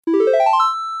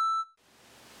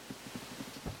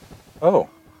Oh,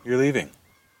 you're leaving.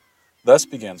 Thus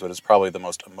begins what is probably the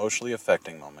most emotionally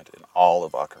affecting moment in all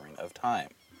of Ocarina of Time.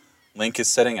 Link is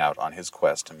setting out on his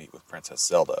quest to meet with Princess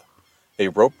Zelda. A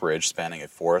rope bridge spanning a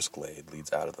forest glade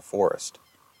leads out of the forest.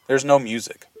 There's no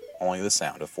music, only the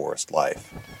sound of forest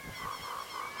life.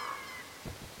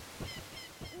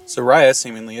 Soraya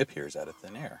seemingly appears out of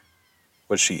thin air.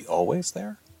 Was she always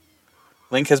there?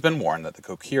 Link has been warned that the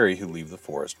Kokiri who leave the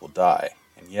forest will die,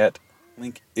 and yet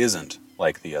Link isn't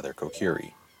like the other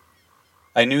Kokiri.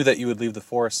 I knew that you would leave the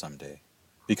forest someday,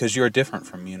 because you are different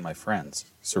from me and my friends,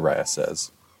 Soraya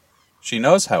says. She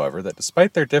knows, however, that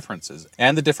despite their differences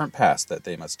and the different paths that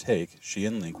they must take, she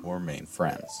and Link will remain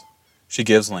friends. She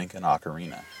gives Link an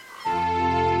ocarina.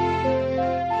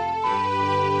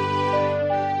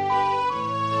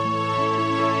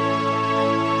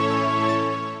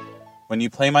 When you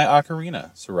play my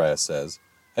ocarina, Soraya says,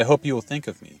 I hope you will think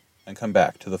of me and come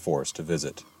back to the forest to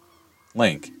visit.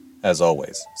 Link, as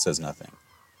always, says nothing.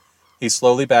 He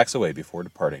slowly backs away before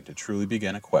departing to truly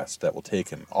begin a quest that will take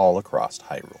him all across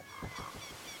Hyrule.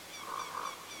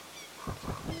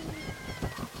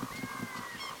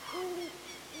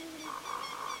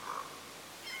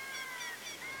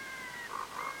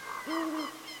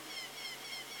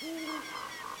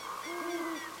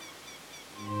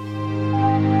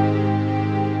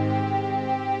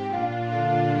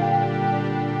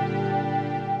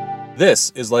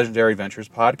 This is Legendary Adventures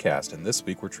Podcast, and this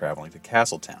week we're traveling to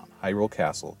Castletown, Hyrule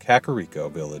Castle,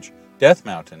 Kakariko Village, Death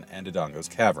Mountain, and Dodongos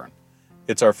Cavern.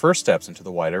 It's our first steps into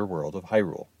the wider world of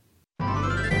Hyrule.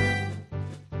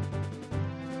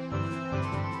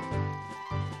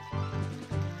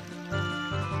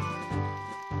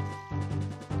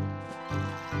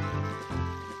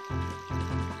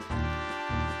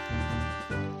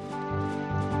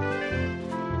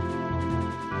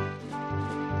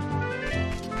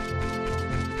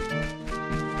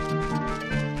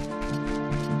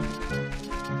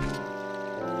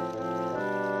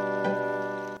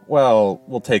 Well,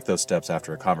 we'll take those steps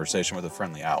after a conversation with a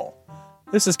friendly owl.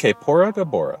 This is Kaepora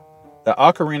Gabora. The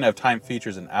Ocarina of Time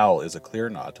features an owl is a clear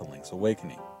nod to Link's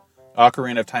awakening.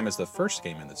 Ocarina of Time is the first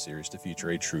game in the series to feature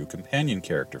a true companion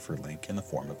character for Link in the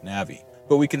form of Navi.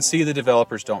 But we can see the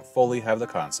developers don't fully have the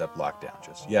concept locked down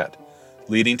just yet,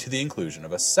 leading to the inclusion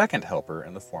of a second helper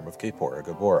in the form of Kaepora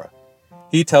Gabora.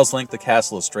 He tells Link the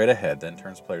castle is straight ahead, then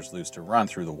turns players loose to run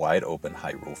through the wide open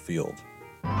Hyrule field.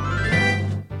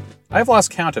 I've lost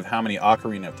count of how many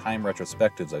Ocarina of Time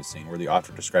retrospectives I've seen where the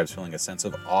author describes feeling a sense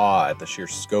of awe at the sheer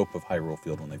scope of Hyrule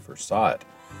Field when they first saw it.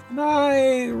 And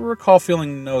I recall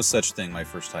feeling no such thing my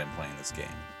first time playing this game.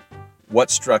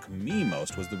 What struck me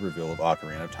most was the reveal of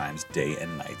Ocarina of Time's day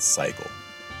and night cycle.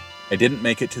 I didn't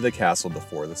make it to the castle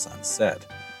before the sun set.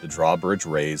 The drawbridge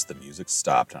raised, the music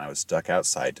stopped, and I was stuck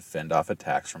outside to fend off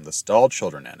attacks from the stalled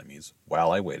children enemies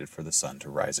while I waited for the sun to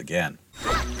rise again.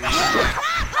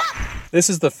 This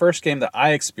is the first game that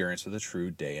I experienced with a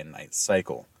true day and night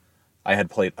cycle. I had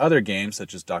played other games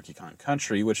such as Donkey Kong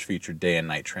Country, which featured day and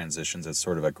night transitions as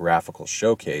sort of a graphical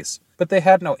showcase, but they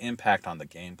had no impact on the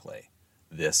gameplay.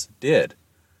 This did.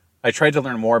 I tried to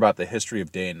learn more about the history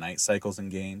of day and night cycles in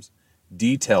games.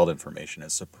 Detailed information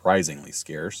is surprisingly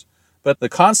scarce, but the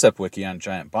concept wiki on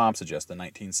Giant Bomb suggests the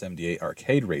 1978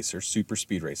 arcade racer Super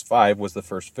Speed Race 5 was the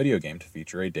first video game to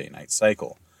feature a day-night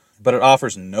cycle, but it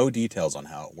offers no details on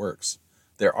how it works.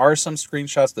 There are some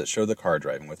screenshots that show the car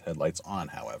driving with headlights on,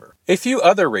 however. A few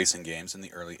other racing games in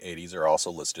the early 80s are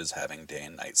also listed as having day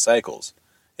and night cycles.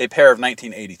 A pair of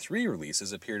 1983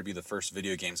 releases appear to be the first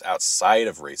video games outside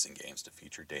of racing games to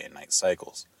feature day and night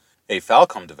cycles. A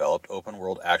Falcom-developed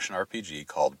open-world action RPG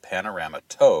called Panorama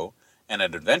Toe and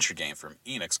an adventure game from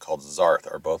Enix called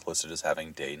Zarth are both listed as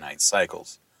having day-night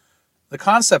cycles. The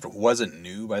concept wasn't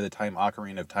new by the time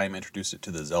Ocarina of Time introduced it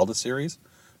to the Zelda series,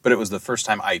 but it was the first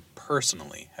time I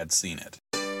personally had seen it.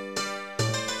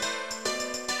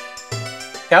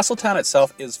 Castletown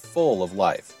itself is full of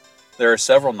life. There are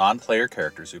several non-player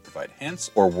characters who provide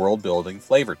hints or world-building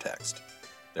flavor text.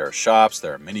 There are shops,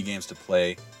 there are minigames to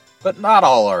play, but not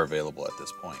all are available at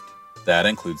this point. That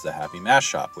includes the Happy Mash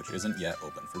shop, which isn't yet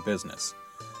open for business.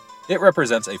 It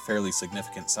represents a fairly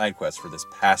significant side quest for this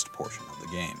past portion of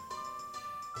the game.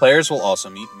 Players will also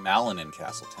meet Malin in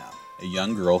Castletown, a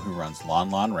young girl who runs Lon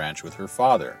Lon Ranch with her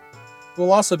father. It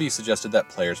will also be suggested that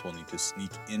players will need to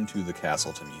sneak into the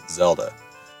castle to meet Zelda.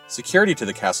 Security to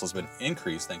the castle has been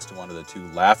increased thanks to one of the two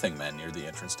laughing men near the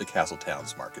entrance to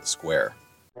Castletown's Market Square.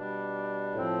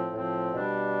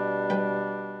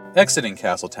 Exiting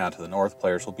Castletown to the north,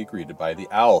 players will be greeted by the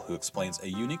owl, who explains a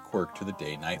unique quirk to the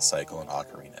day-night cycle in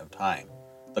Ocarina of Time.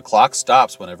 The clock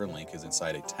stops whenever Link is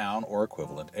inside a town or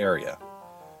equivalent area.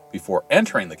 Before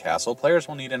entering the castle, players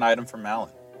will need an item from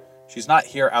Malon. She's not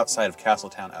here outside of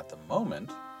Castletown at the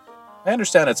moment. I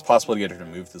understand it's possible to get her to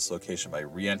move to this location by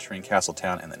re-entering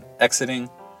Castletown and then exiting,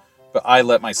 but I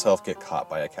let myself get caught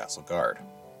by a castle guard.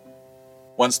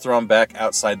 Once thrown back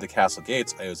outside the castle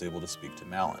gates, I was able to speak to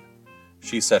Malon.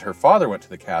 She said her father went to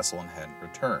the castle and hadn't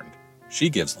returned. She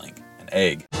gives Link an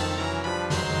egg.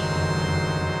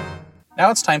 Now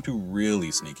it's time to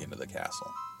really sneak into the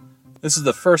castle. This is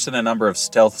the first in a number of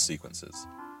stealth sequences.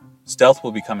 Stealth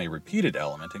will become a repeated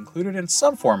element included in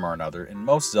some form or another in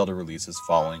most Zelda releases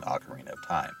following Ocarina of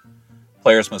Time.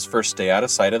 Players must first stay out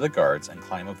of sight of the guards and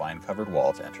climb a vine-covered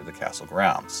wall to enter the castle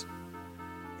grounds.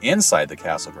 Inside the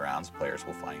castle grounds, players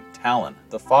will find Talon,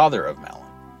 the father of Malon.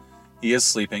 He is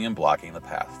sleeping and blocking the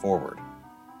path forward.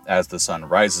 As the sun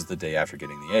rises the day after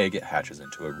getting the egg, it hatches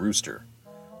into a rooster.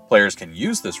 Players can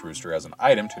use this rooster as an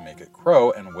item to make it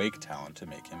crow and wake Talon to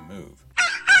make him move.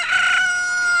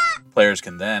 Players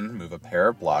can then move a pair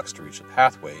of blocks to reach a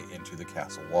pathway into the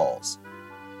castle walls.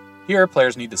 Here,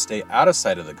 players need to stay out of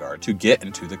sight of the guard to get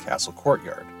into the castle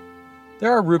courtyard.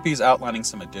 There are rupees outlining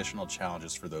some additional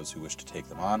challenges for those who wish to take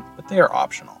them on, but they are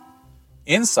optional.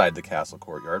 Inside the castle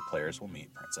courtyard, players will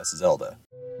meet Princess Zelda.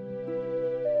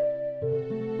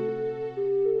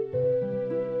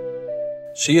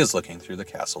 She is looking through the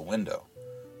castle window.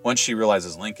 Once she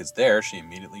realizes Link is there, she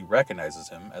immediately recognizes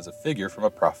him as a figure from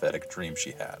a prophetic dream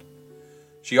she had.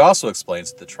 She also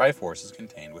explains that the Triforce is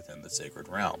contained within the Sacred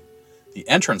Realm, the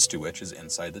entrance to which is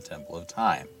inside the Temple of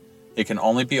Time. It can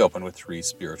only be opened with 3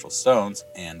 spiritual stones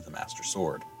and the Master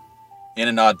Sword. In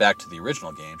a nod back to the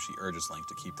original game, she urges Link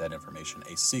to keep that information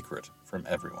a secret from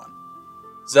everyone.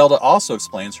 Zelda also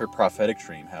explains her prophetic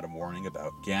dream had a warning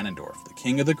about Ganondorf, the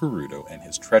King of the Gerudo, and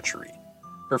his treachery.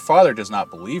 Her father does not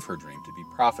believe her dream to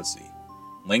be prophecy.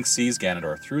 Link sees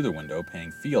Ganondorf through the window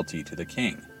paying fealty to the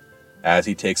king. As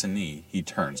he takes a knee, he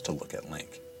turns to look at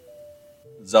Link.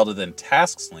 Zelda then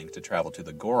tasks Link to travel to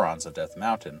the Gorons of Death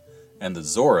Mountain and the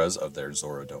Zoras of their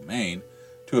Zora domain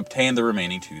to obtain the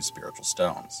remaining 2 spiritual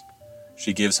stones.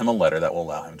 She gives him a letter that will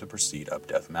allow him to proceed up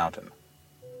Death Mountain.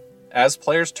 As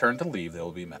players turn to leave, they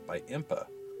will be met by Impa.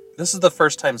 This is the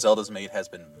first time Zelda's Maid has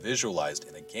been visualized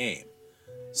in a game.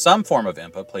 Some form of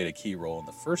Impa played a key role in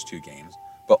the first 2 games,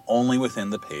 but only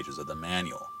within the pages of the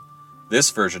manual. This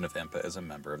version of Impa is a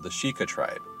member of the Sheikah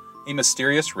tribe, a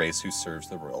mysterious race who serves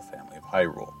the royal family of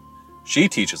Hyrule. She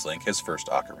teaches Link his first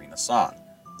Ocarina song,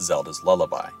 Zelda's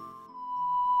Lullaby.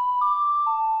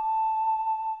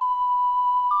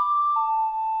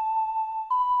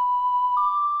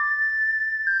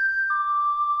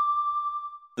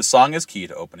 The song is key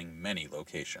to opening many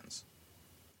locations.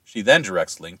 She then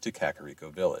directs Link to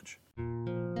Kakariko Village.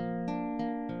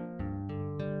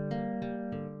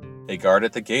 A guard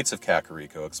at the gates of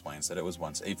Kakariko explains that it was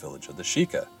once a village of the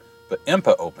Sheikah, but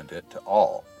Impa opened it to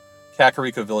all.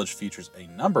 Kakariko Village features a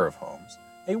number of homes,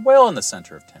 a well in the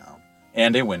center of town,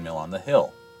 and a windmill on the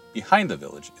hill. Behind the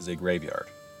village is a graveyard.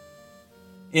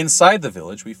 Inside the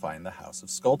village, we find the House of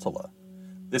Skulltula.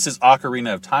 This is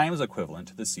Ocarina of Time's equivalent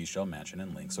to the Seashell Mansion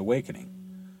in Link's Awakening.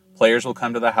 Players will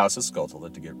come to the House of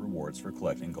Skulltula to get rewards for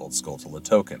collecting gold Skulltula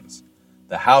tokens.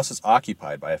 The house is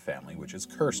occupied by a family which is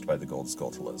cursed by the gold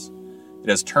Skulltulas. It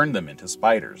has turned them into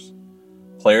spiders.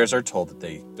 Players are told that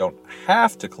they don't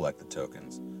have to collect the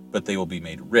tokens, but they will be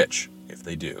made rich if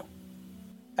they do.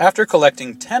 After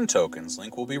collecting 10 tokens,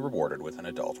 Link will be rewarded with an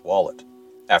adult wallet.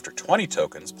 After 20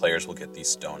 tokens, players will get the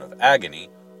Stone of Agony,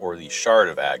 or the Shard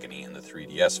of Agony in the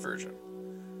 3DS version.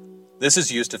 This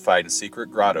is used to find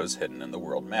secret grottos hidden in the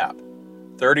world map.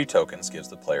 30 tokens gives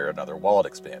the player another wallet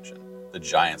expansion, the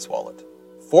Giant's Wallet.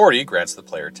 40 grants the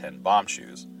player 10 bomb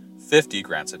shoes. 50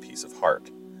 grants a piece of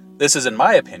heart. This is, in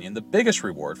my opinion, the biggest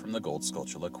reward from the Gold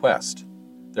Skulltula quest.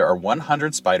 There are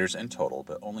 100 spiders in total,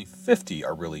 but only 50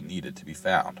 are really needed to be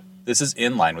found. This is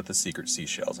in line with the secret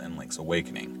seashells in Link's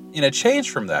Awakening. In a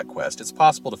change from that quest, it's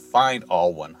possible to find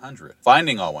all 100.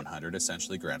 Finding all 100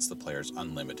 essentially grants the players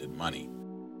unlimited money.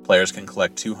 Players can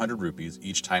collect 200 rupees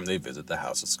each time they visit the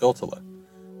House of Skulltula.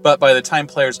 But by the time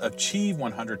players achieve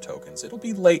 100 tokens, it'll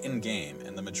be late in game,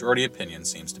 and the majority opinion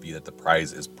seems to be that the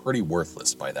prize is pretty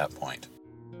worthless by that point.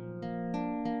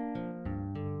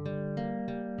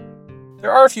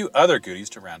 There are a few other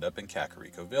goodies to round up in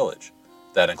Kakariko Village.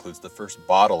 That includes the first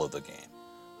bottle of the game.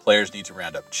 Players need to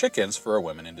round up chickens for a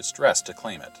woman in distress to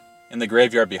claim it. In the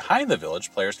graveyard behind the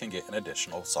village, players can get an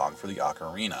additional song for the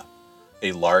Ocarina.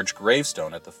 A large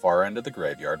gravestone at the far end of the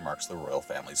graveyard marks the royal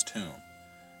family's tomb.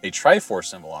 A Triforce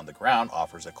symbol on the ground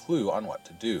offers a clue on what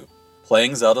to do.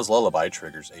 Playing Zelda's Lullaby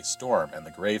triggers a storm, and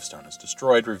the gravestone is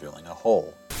destroyed, revealing a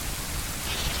hole.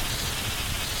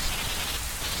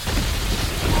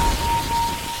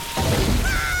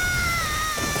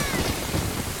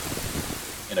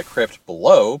 In a crypt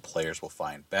below, players will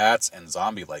find bats and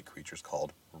zombie-like creatures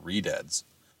called redeads.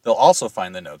 They'll also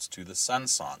find the notes to the Sun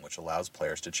Song, which allows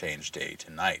players to change day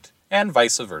to night, and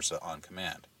vice versa on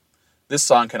command. This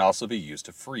song can also be used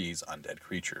to freeze undead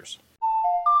creatures.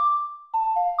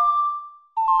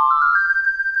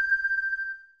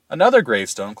 Another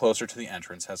gravestone closer to the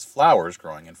entrance has flowers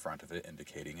growing in front of it,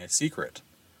 indicating a secret.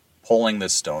 Pulling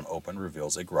this stone open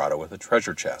reveals a grotto with a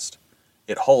treasure chest.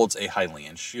 It holds a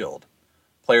Hylian shield.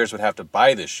 Players would have to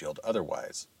buy this shield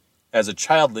otherwise. As a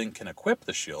child, Link can equip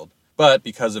the shield, but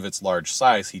because of its large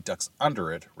size, he ducks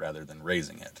under it rather than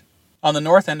raising it. On the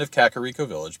north end of Kakariko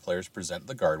Village, players present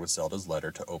the guard with Zelda's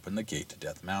letter to open the gate to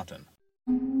Death Mountain.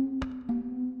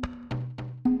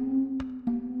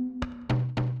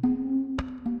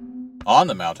 On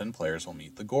the mountain, players will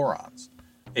meet the Gorons,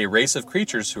 a race of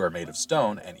creatures who are made of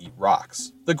stone and eat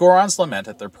rocks. The Gorons lament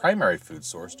that their primary food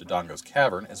source, Dodongos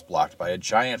Cavern, is blocked by a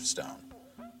giant stone.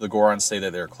 The Gorons say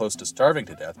that they are close to starving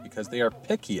to death because they are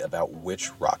picky about which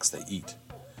rocks they eat.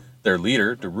 Their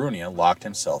leader, Darunia, locked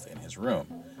himself in his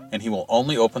room, and he will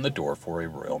only open the door for a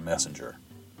royal messenger.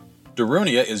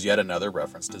 Darunia is yet another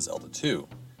reference to Zelda 2.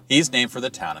 He's named for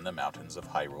the town in the mountains of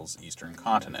Hyrule's eastern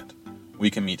continent. We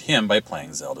can meet him by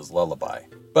playing Zelda's Lullaby.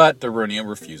 But Darunia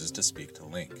refuses to speak to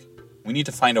Link. We need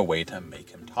to find a way to make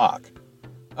him talk.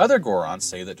 Other Gorons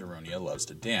say that Darunia loves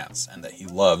to dance, and that he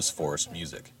loves forest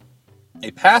music. A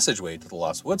passageway to the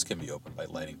Lost Woods can be opened by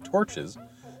lighting torches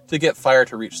to get fire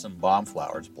to reach some bomb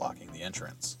flowers blocking the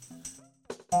entrance.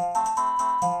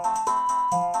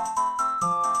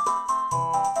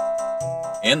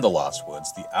 In the Lost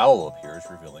Woods, the owl appears,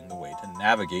 revealing the way to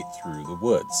navigate through the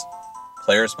woods.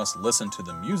 Players must listen to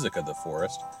the music of the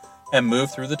forest and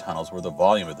move through the tunnels where the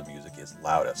volume of the music is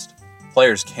loudest.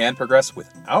 Players can progress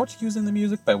without using the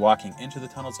music by walking into the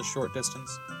tunnels a short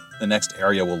distance. The next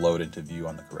area will load into view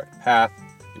on the correct path.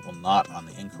 It will not on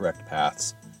the incorrect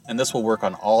paths, and this will work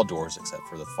on all doors except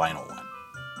for the final one.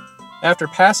 After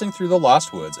passing through the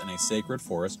Lost Woods and a sacred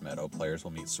forest meadow, players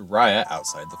will meet Soraya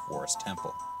outside the forest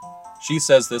temple. She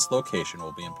says this location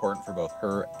will be important for both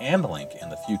her and Link in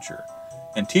the future,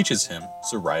 and teaches him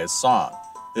Soraya's song.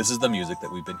 This is the music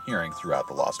that we've been hearing throughout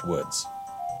the Lost Woods.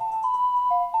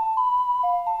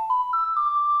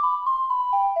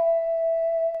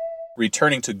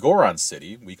 Returning to Goron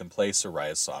City, we can play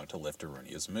Soraya's song to lift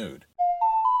Darunia's mood.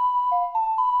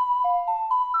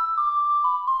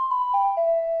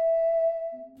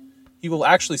 He will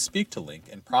actually speak to Link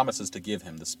and promises to give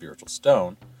him the spiritual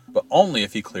stone, but only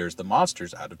if he clears the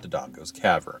monsters out of Dodongo's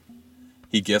Cavern.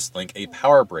 He gifts Link a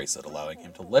power bracelet, allowing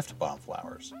him to lift bomb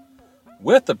flowers.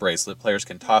 With the bracelet, players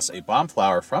can toss a bomb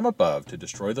flower from above to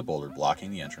destroy the boulder blocking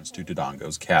the entrance to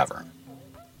Dodongo's Cavern.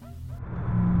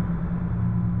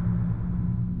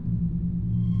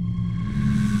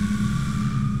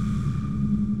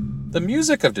 The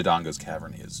music of Dodongo's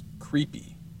Cavern is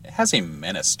creepy. It has a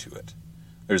menace to it.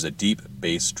 There's a deep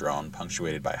bass drone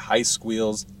punctuated by high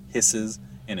squeals, hisses,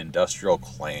 and industrial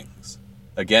clangs.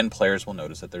 Again, players will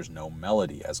notice that there's no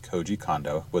melody, as Koji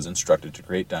Kondo was instructed to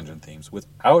create dungeon themes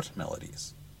without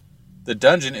melodies. The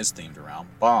dungeon is themed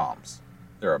around bombs.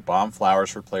 There are bomb flowers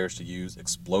for players to use,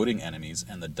 exploding enemies,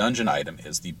 and the dungeon item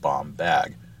is the bomb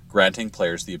bag, granting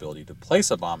players the ability to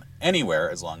place a bomb anywhere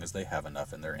as long as they have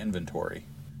enough in their inventory.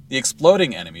 The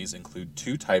exploding enemies include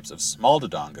two types of small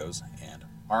Dodongos and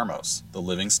Armos, the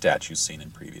living statues seen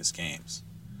in previous games.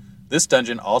 This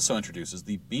dungeon also introduces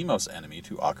the Beamos enemy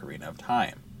to Ocarina of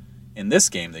Time. In this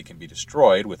game, they can be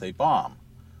destroyed with a bomb.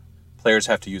 Players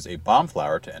have to use a bomb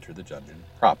flower to enter the dungeon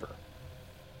proper.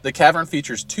 The cavern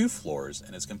features 2 floors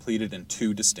and is completed in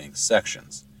 2 distinct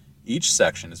sections. Each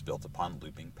section is built upon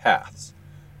looping paths.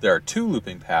 There are 2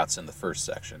 looping paths in the first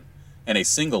section, and a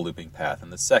single looping path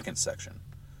in the second section.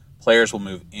 Players will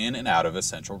move in and out of a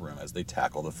central room as they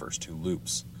tackle the first 2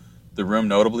 loops. The room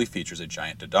notably features a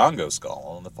giant Dodongo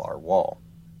skull on the far wall.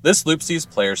 This loop sees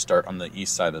players start on the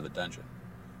east side of the dungeon.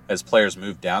 As players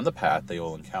move down the path, they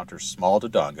will encounter small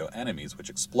Dodongo enemies which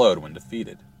explode when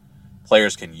defeated.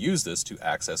 Players can use this to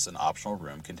access an optional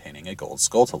room containing a gold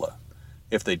Skulltula.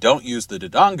 If they don't use the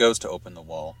Dodongos to open the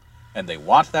wall, and they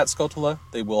want that Skulltula,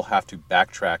 they will have to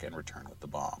backtrack and return with the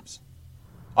bombs.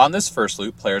 On this first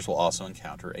loop, players will also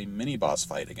encounter a mini-boss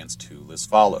fight against 2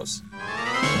 Lysfalos.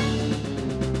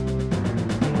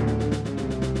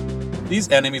 These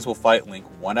enemies will fight Link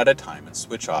one at a time and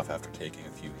switch off after taking a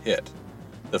few hits.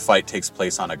 The fight takes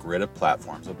place on a grid of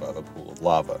platforms above a pool of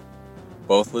lava.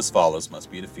 Both Lysfalos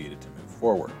must be defeated to move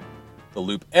forward. The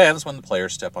loop ends when the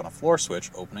players step on a floor switch,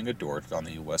 opening a door on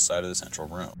the west side of the central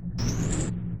room.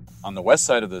 On the west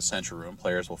side of the central room,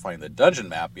 players will find the dungeon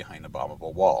map behind a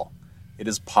bombable wall. it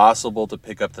is possible to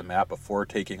pick up the map before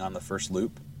taking on the first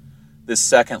loop. This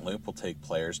second loop will take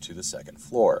players to the second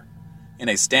floor. In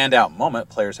a standout moment,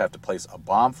 players have to place a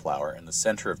bomb flower in the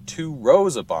center of 2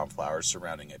 rows of bomb flowers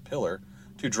surrounding a pillar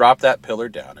to drop that pillar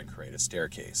down and create a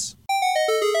staircase.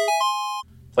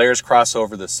 Players cross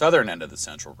over the southern end of the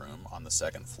central room on the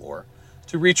second floor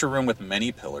to reach a room with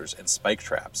many pillars and spike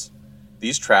traps.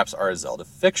 These traps are a Zelda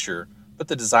fixture, but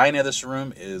the design of this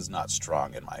room is not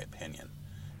strong in my opinion.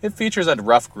 It features a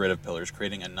rough grid of pillars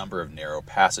creating a number of narrow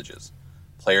passages.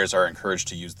 Players are encouraged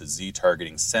to use the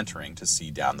Z-targeting centering to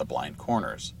see down the blind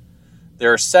corners.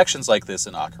 There are sections like this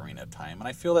in Ocarina of Time, and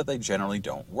I feel that they generally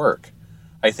don't work.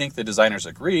 I think the designers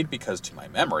agreed because, to my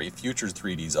memory, future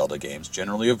 3D Zelda games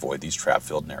generally avoid these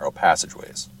trap-filled narrow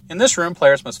passageways. In this room,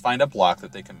 players must find a block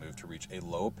that they can move to reach a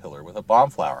low pillar with a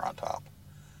bomb flower on top.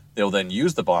 They will then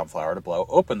use the bomb flower to blow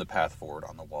open the path forward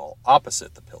on the wall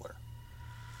opposite the pillar.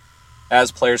 As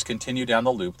players continue down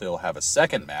the loop, they will have a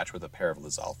second match with a pair of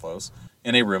Lizalfos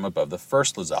in a room above the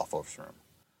first Lizalfos room.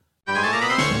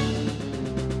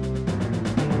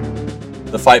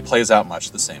 The fight plays out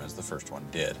much the same as the first one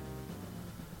did.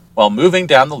 While moving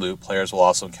down the loop, players will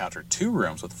also encounter 2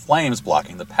 rooms with flames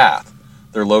blocking the path.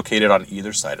 They're located on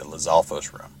either side of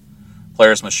Lizalfos room.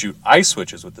 Players must shoot ice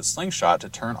switches with the slingshot to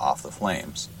turn off the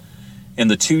flames. In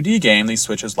the 2D game, these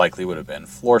switches likely would have been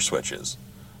floor switches.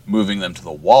 Moving them to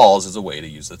the walls is a way to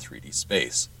use the 3D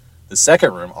space. The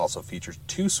second room also features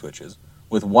 2 switches,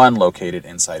 with one located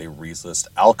inside a Riesliced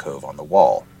alcove on the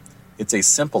wall. It's a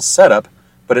simple setup,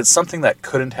 but it's something that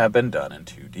couldn't have been done in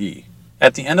 2D.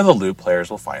 At the end of the loop,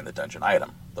 players will find the dungeon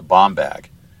item, the bomb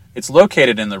bag. It's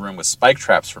located in the room with spike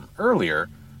traps from earlier,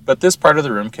 but this part of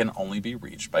the room can only be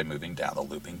reached by moving down the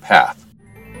looping path.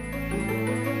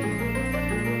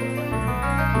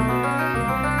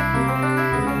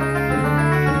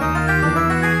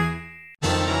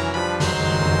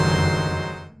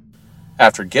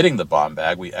 After getting the bomb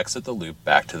bag, we exit the loop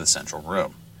back to the central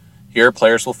room. Here,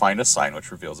 players will find a sign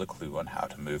which reveals a clue on how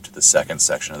to move to the second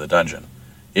section of the dungeon.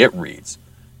 It reads,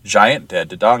 "Giant Dead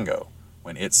Dodongo.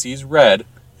 When it sees red,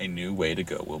 a new way to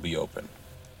go will be open."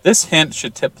 This hint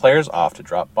should tip players off to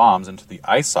drop bombs into the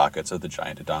eye sockets of the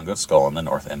giant Dodongo skull in the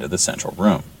north end of the central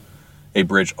room. A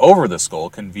bridge over the skull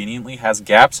conveniently has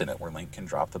gaps in it where Link can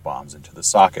drop the bombs into the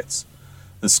sockets.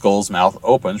 The skull's mouth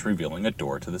opens, revealing a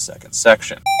door to the second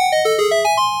section.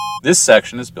 This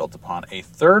section is built upon a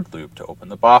third loop to open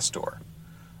the boss door.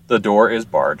 The door is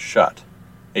barred shut.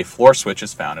 A floor switch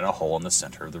is found in a hole in the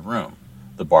center of the room.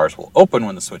 The bars will open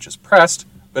when the switch is pressed,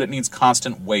 but it needs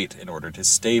constant weight in order to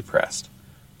stay pressed.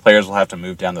 Players will have to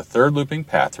move down the third looping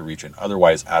path to reach an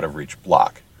otherwise out-of-reach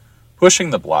block. Pushing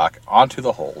the block onto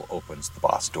the hole opens the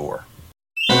boss door.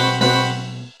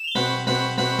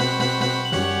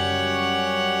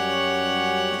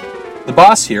 The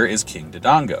boss here is King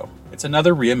Dodongo. It's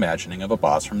another reimagining of a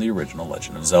boss from the original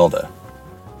Legend of Zelda.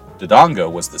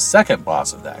 Dodongo was the second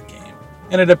boss of that game,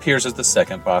 and it appears as the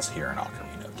second boss here in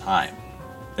Ocarina of Time.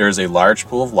 There is a large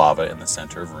pool of lava in the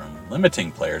center of the room,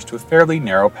 limiting players to a fairly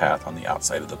narrow path on the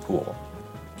outside of the pool.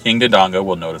 King Dodongo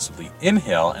will noticeably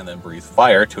inhale and then breathe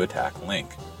fire to attack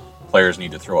Link. Players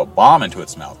need to throw a bomb into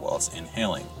its mouth while it's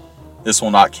inhaling. This will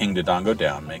knock King Dodongo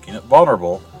down, making it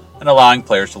vulnerable and allowing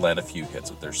players to land a few hits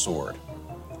with their sword.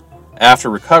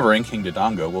 After recovering, King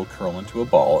Dodongo will curl into a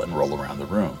ball and roll around the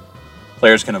room.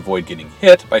 Players can avoid getting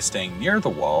hit by staying near the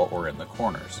wall or in the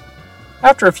corners.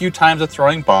 After a few times of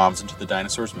throwing bombs into the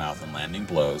dinosaur's mouth and landing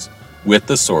blows, with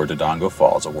the sword, Dodongo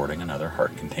falls, awarding another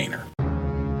heart container.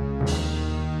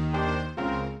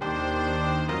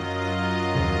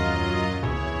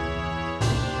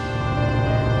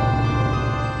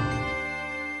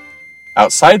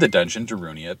 Outside the dungeon,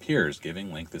 Darunia appears,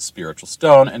 giving Link the spiritual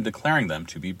stone and declaring them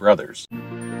to be brothers.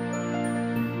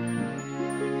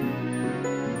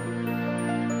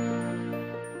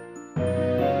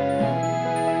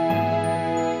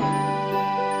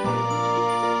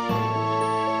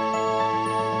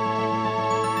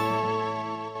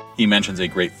 He mentions a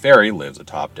great fairy lives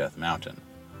atop Death Mountain.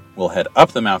 We'll head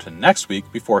up the mountain next week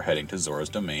before heading to Zora's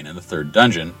domain in the third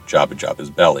dungeon, Jabba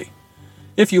Jabba's belly.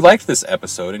 If you liked this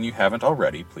episode and you haven't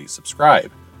already, please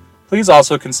subscribe. Please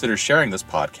also consider sharing this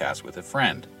podcast with a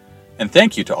friend. And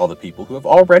thank you to all the people who have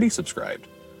already subscribed.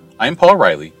 I'm Paul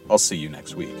Riley. I'll see you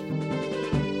next week.